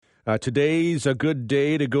Today's a good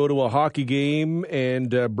day to go to a hockey game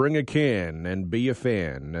and bring a can and be a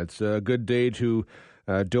fan. It's a good day to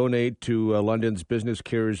donate to London's Business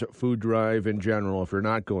Cares food drive in general if you're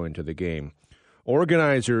not going to the game.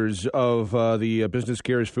 Organizers of the Business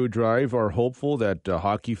Cares food drive are hopeful that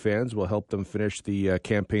hockey fans will help them finish the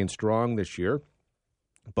campaign strong this year.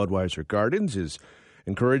 Budweiser Gardens is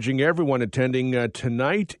encouraging everyone attending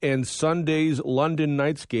tonight and Sunday's London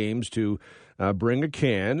Knights games to bring a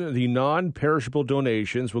can. The non-perishable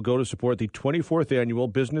donations will go to support the 24th annual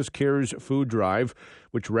Business Cares Food Drive,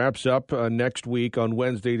 which wraps up next week on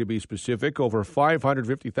Wednesday, to be specific. Over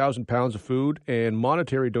 550,000 pounds of food and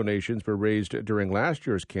monetary donations were raised during last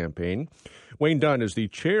year's campaign. Wayne Dunn is the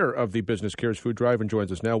chair of the Business Cares Food Drive and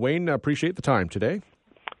joins us now. Wayne, appreciate the time today.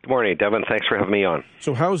 Good morning, Devon. Thanks for having me on.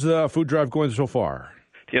 So how's the food drive going so far?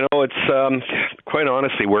 You know, it's quite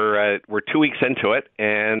honestly, we're 2 weeks into it,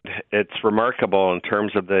 and it's remarkable in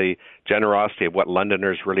terms of the generosity of what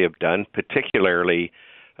Londoners really have done, particularly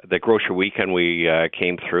the grocery weekend we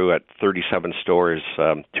came through at 37 stores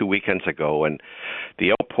 2 weekends ago, and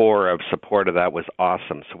the outpour of support of that was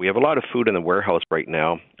awesome. So we have a lot of food in the warehouse right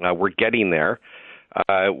now. We're getting there.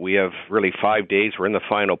 We have really 5 days. We're in the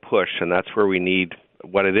final push, and that's where we need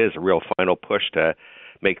what it is, a real final push to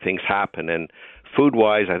make things happen. And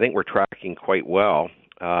food-wise, I think we're tracking quite well.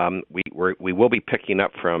 We will be picking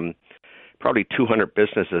up from probably 200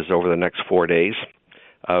 businesses over the next 4 days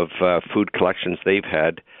of food collections they've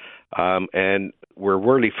had. And we're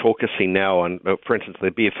really focusing now on, for instance, the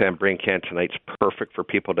BFM Bring Can tonight's perfect for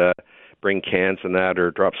people to bring cans and that or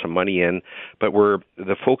drop some money in. But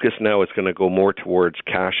the focus now is going to go more towards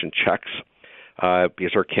cash and checks.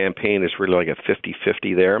 Because our campaign is really like a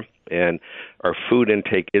 50-50 there, and our food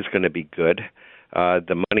intake is going to be good.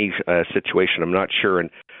 The money situation, I'm not sure. And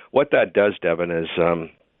what that does, Devin, is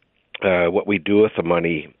what we do with the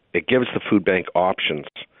money, it gives the food bank options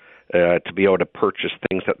to be able to purchase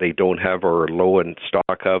things that they don't have or are low in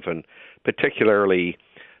stock of, and particularly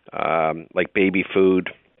like baby food,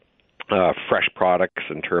 fresh products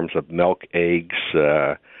in terms of milk, eggs,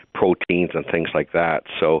 proteins, and things like that.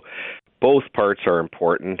 So both parts are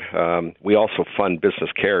important. We also fund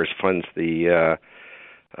Business Cares, funds the,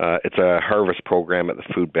 it's a harvest program at the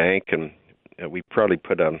food bank, and we probably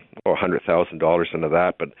put $100,000 into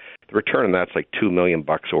that, but the return on that's like $2 million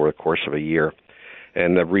over the course of a year.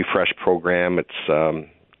 And the refresh program, it's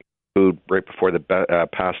food right before the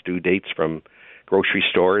past due dates from grocery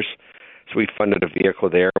stores. So we funded a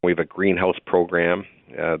vehicle there. We have a greenhouse program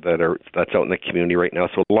that's out in the community right now.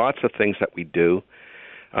 So lots of things that we do.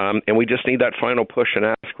 And we just need that final push and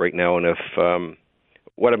ask right now. And if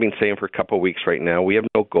what I've been saying for a couple of weeks right now, we have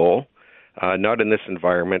no goal, not in this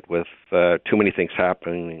environment with too many things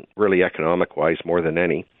happening, really economic-wise more than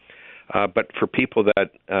any. But for people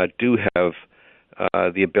that do have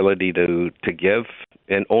the ability to give,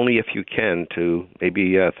 and only if you can, to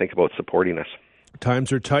maybe think about supporting us.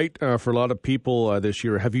 Times are tight for a lot of people this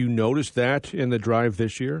year. Have you noticed that in the drive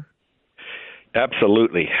this year?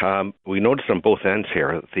 Absolutely. We noticed on both ends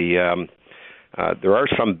here. There are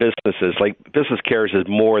some businesses, like Business Cares is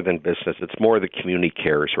more than business. It's more the community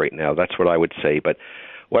cares right now. That's what I would say. But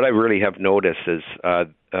what I really have noticed is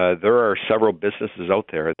there are several businesses out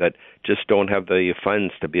there that just don't have the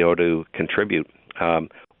funds to be able to contribute,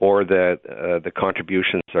 or the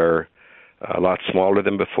contributions are a lot smaller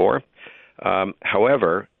than before.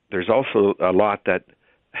 However, there's also a lot that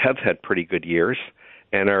have had pretty good years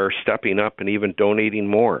and are stepping up and even donating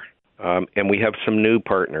more. And we have some new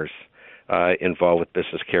partners involved with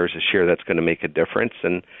Business Cares this year that's going to make a difference.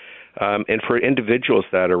 And for individuals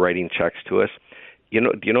that are writing checks to us, do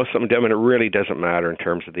you know something, Devin? It really doesn't matter in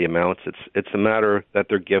terms of the amounts. It's a matter that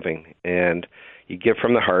they're giving. And you give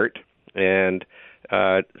from the heart, and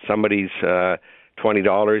somebody's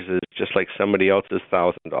 $20 is just like somebody else's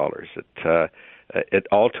 $1,000. It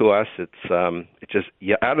all to us, it's just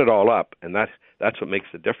you add it all up, and that's what makes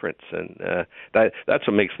the difference, and that's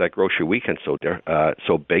what makes that grocery weekend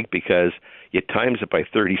so big, because you times it by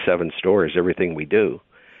 37 stores. Everything we do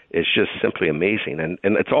is just simply amazing, and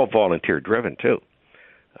it's all volunteer driven too,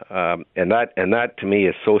 and that to me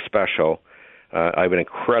is so special. I have an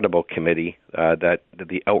incredible committee that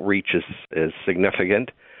the outreach is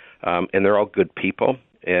significant, and they're all good people.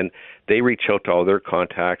 And they reach out to all their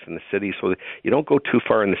contacts in the city. So you don't go too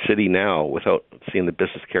far in the city now without seeing the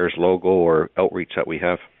Business Cares logo or outreach that we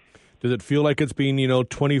have. Does it feel like it's been,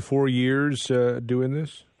 24 years doing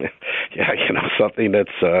this? Yeah, something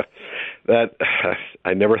that's that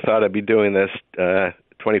I never thought I'd be doing this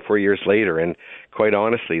 24 years later. And quite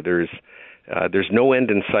honestly, there's no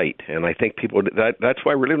end in sight. And I think people, that's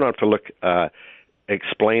why we really don't have to look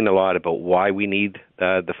explain a lot about why we need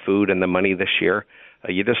the food and the money this year.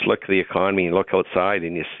 You just look at the economy and look outside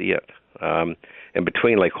and you see it. And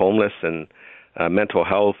between like homeless and mental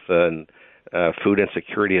health and food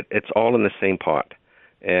insecurity, it's all in the same pot.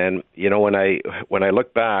 And when I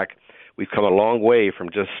look back, we've come a long way from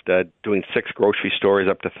just doing 6 grocery stores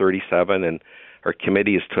up to 37, and our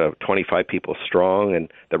committee is to 25 people strong,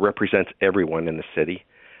 and that represents everyone in the city.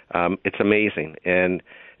 It's amazing, and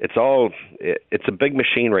it's a big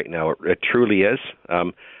machine right now. It truly is,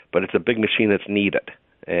 but it's a big machine that's needed,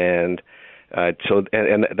 and so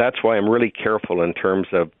that's why I'm really careful in terms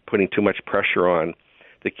of putting too much pressure on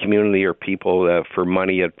the community or people for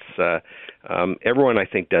money. It's everyone, I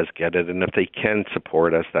think, does get it, and if they can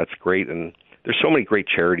support us, that's great. And there's so many great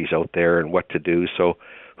charities out there and what to do. So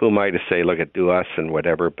who am I to say, look at do us and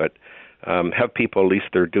whatever? But have people, at least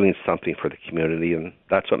they're doing something for the community, and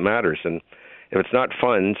that's what matters. And if it's not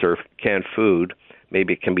funds or canned food,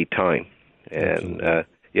 maybe it can be time. And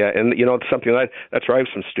it's something that's why I have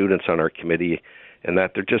some students on our committee, and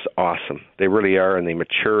that they're just awesome. They really are, and they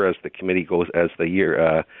mature as the committee goes, as the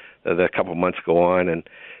year, the couple months go on, and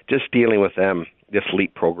just dealing with them, this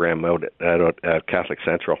LEAP program out at Catholic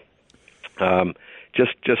Central,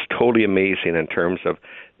 just totally amazing in terms of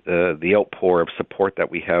the outpour of support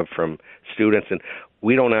that we have from students. And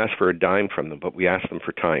we don't ask for a dime from them, but we ask them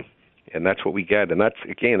for time, and that's what we get. And that's,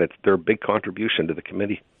 again, they're a big contribution to the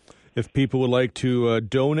committee. If people would like to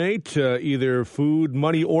donate either food,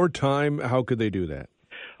 money, or time, how could they do that?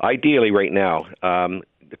 Ideally, right now, to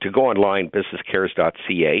go online,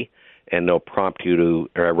 businesscares.ca, and they'll prompt you to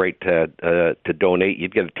write to donate.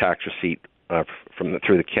 You'd get a tax receipt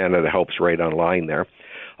through the Canada Helps right online there.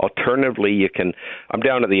 Alternatively, I'm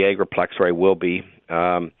down at the Agriplex where I will be.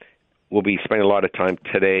 We'll be spending a lot of time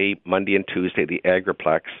today, Monday and Tuesday at the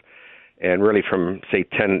Agriplex, and really from, say,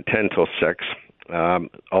 10 till 6.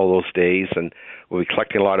 All those days, and we'll be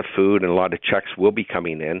collecting a lot of food, and a lot of checks will be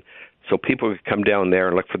coming in. So people can come down there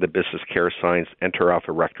and look for the business care signs, enter off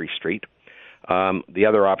of Rectory Street. The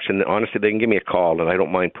other option, honestly, they can give me a call, and I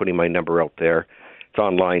don't mind putting my number out there. It's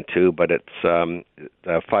online too, but it's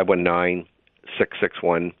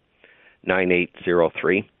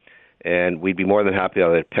 519-661-9803. And we'd be more than happy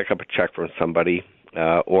to pick up a check from somebody,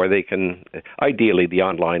 or they can, ideally, the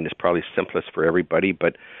online is probably simplest for everybody,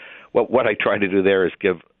 but what I try to do there is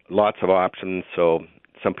give lots of options, so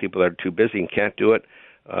some people that are too busy and can't do it,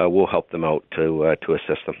 we'll help them out to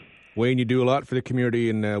assist them. Wayne, you do a lot for the community,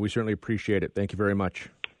 and we certainly appreciate it. Thank you very much.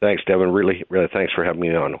 Thanks, Devon. Really, really thanks for having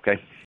me on, okay?